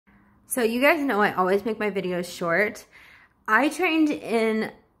So you guys know I always make my videos short. I trained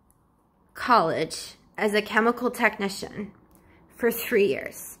in college as a chemical technician for 3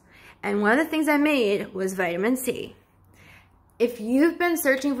 years. And one of the things I made was vitamin C. If you've been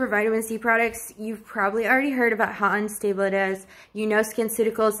searching for vitamin C products, you've probably already heard about how unstable it is. You know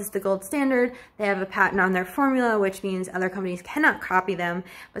SkinCeuticals is the gold standard. They have a patent on their formula, which means other companies cannot copy them.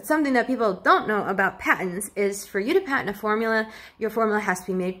 But something that people don't know about patents is for you to patent a formula, your formula has to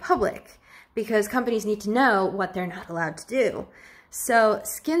be made public because companies need to know what they're not allowed to do. So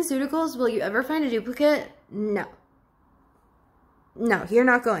SkinCeuticals, will you ever find a duplicate? No. No, you're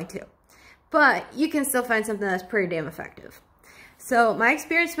not going to. But you can still find something that's pretty damn effective. So my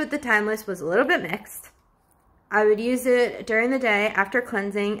experience with the Timeless was a little bit mixed. I would use it during the day after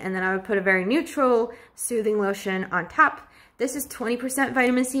cleansing, and then I would put a very neutral, soothing lotion on top. This is 20%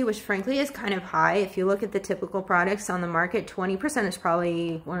 vitamin C, which frankly is kind of high. If you look at the typical products on the market, 20% is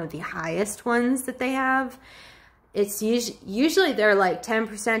probably one of the highest ones that they have. It's usually they're like 10%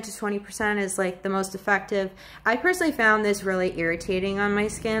 to 20% is like the most effective. I personally found this really irritating on my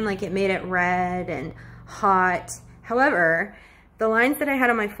skin. Like it made it red and hot. However, the lines that I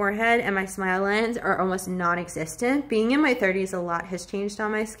had on my forehead and my smile lines are almost non-existent. Being in my 30s, a lot has changed on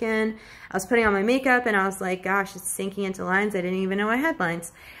my skin. I was putting on my makeup and I was like, gosh, it's sinking into lines. I didn't even know I had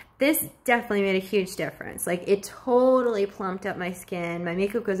lines. This definitely made a huge difference. Like it totally plumped up my skin. My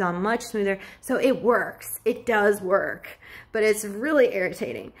makeup goes on much smoother. So it works. It does work, but it's really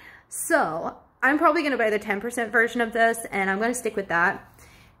irritating. So I'm probably gonna buy the 10% version of this and I'm gonna stick with that.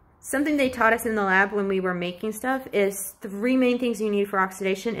 Something they taught us in the lab when we were making stuff is 3 main things you need for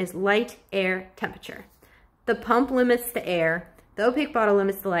oxidation is light, air, temperature. The pump limits the air, the opaque bottle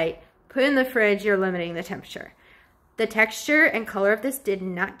limits the light, put in the fridge, you're limiting the temperature. The texture and color of this did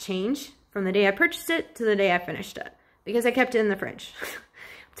not change from the day I purchased it to the day I finished it because I kept it in the fridge.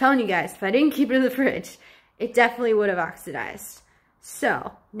 I'm telling you guys, if I didn't keep it in the fridge, it definitely would have oxidized.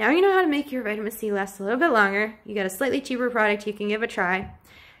 So now you know how to make your vitamin C last a little bit longer. You got a slightly cheaper product you can give a try.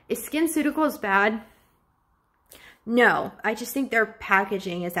 Is SkinCeuticals bad? No, I just think their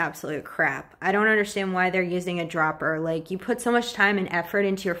packaging is absolute crap. I don't understand why they're using a dropper. Like, you put so much time and effort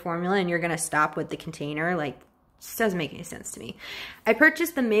into your formula and you're going to stop with the container. Like, it just doesn't make any sense to me. I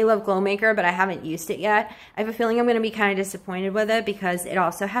purchased the May Love Glow Maker, but I haven't used it yet. I have a feeling I'm going to be kind of disappointed with it because it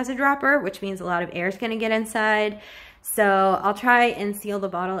also has a dropper, which means a lot of air is going to get inside. So I'll try and seal the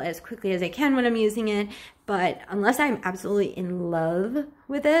bottle as quickly as I can when I'm using it. But unless I'm absolutely in love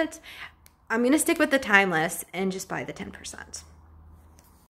with it, I'm going to stick with the Timeless and just buy the 10%.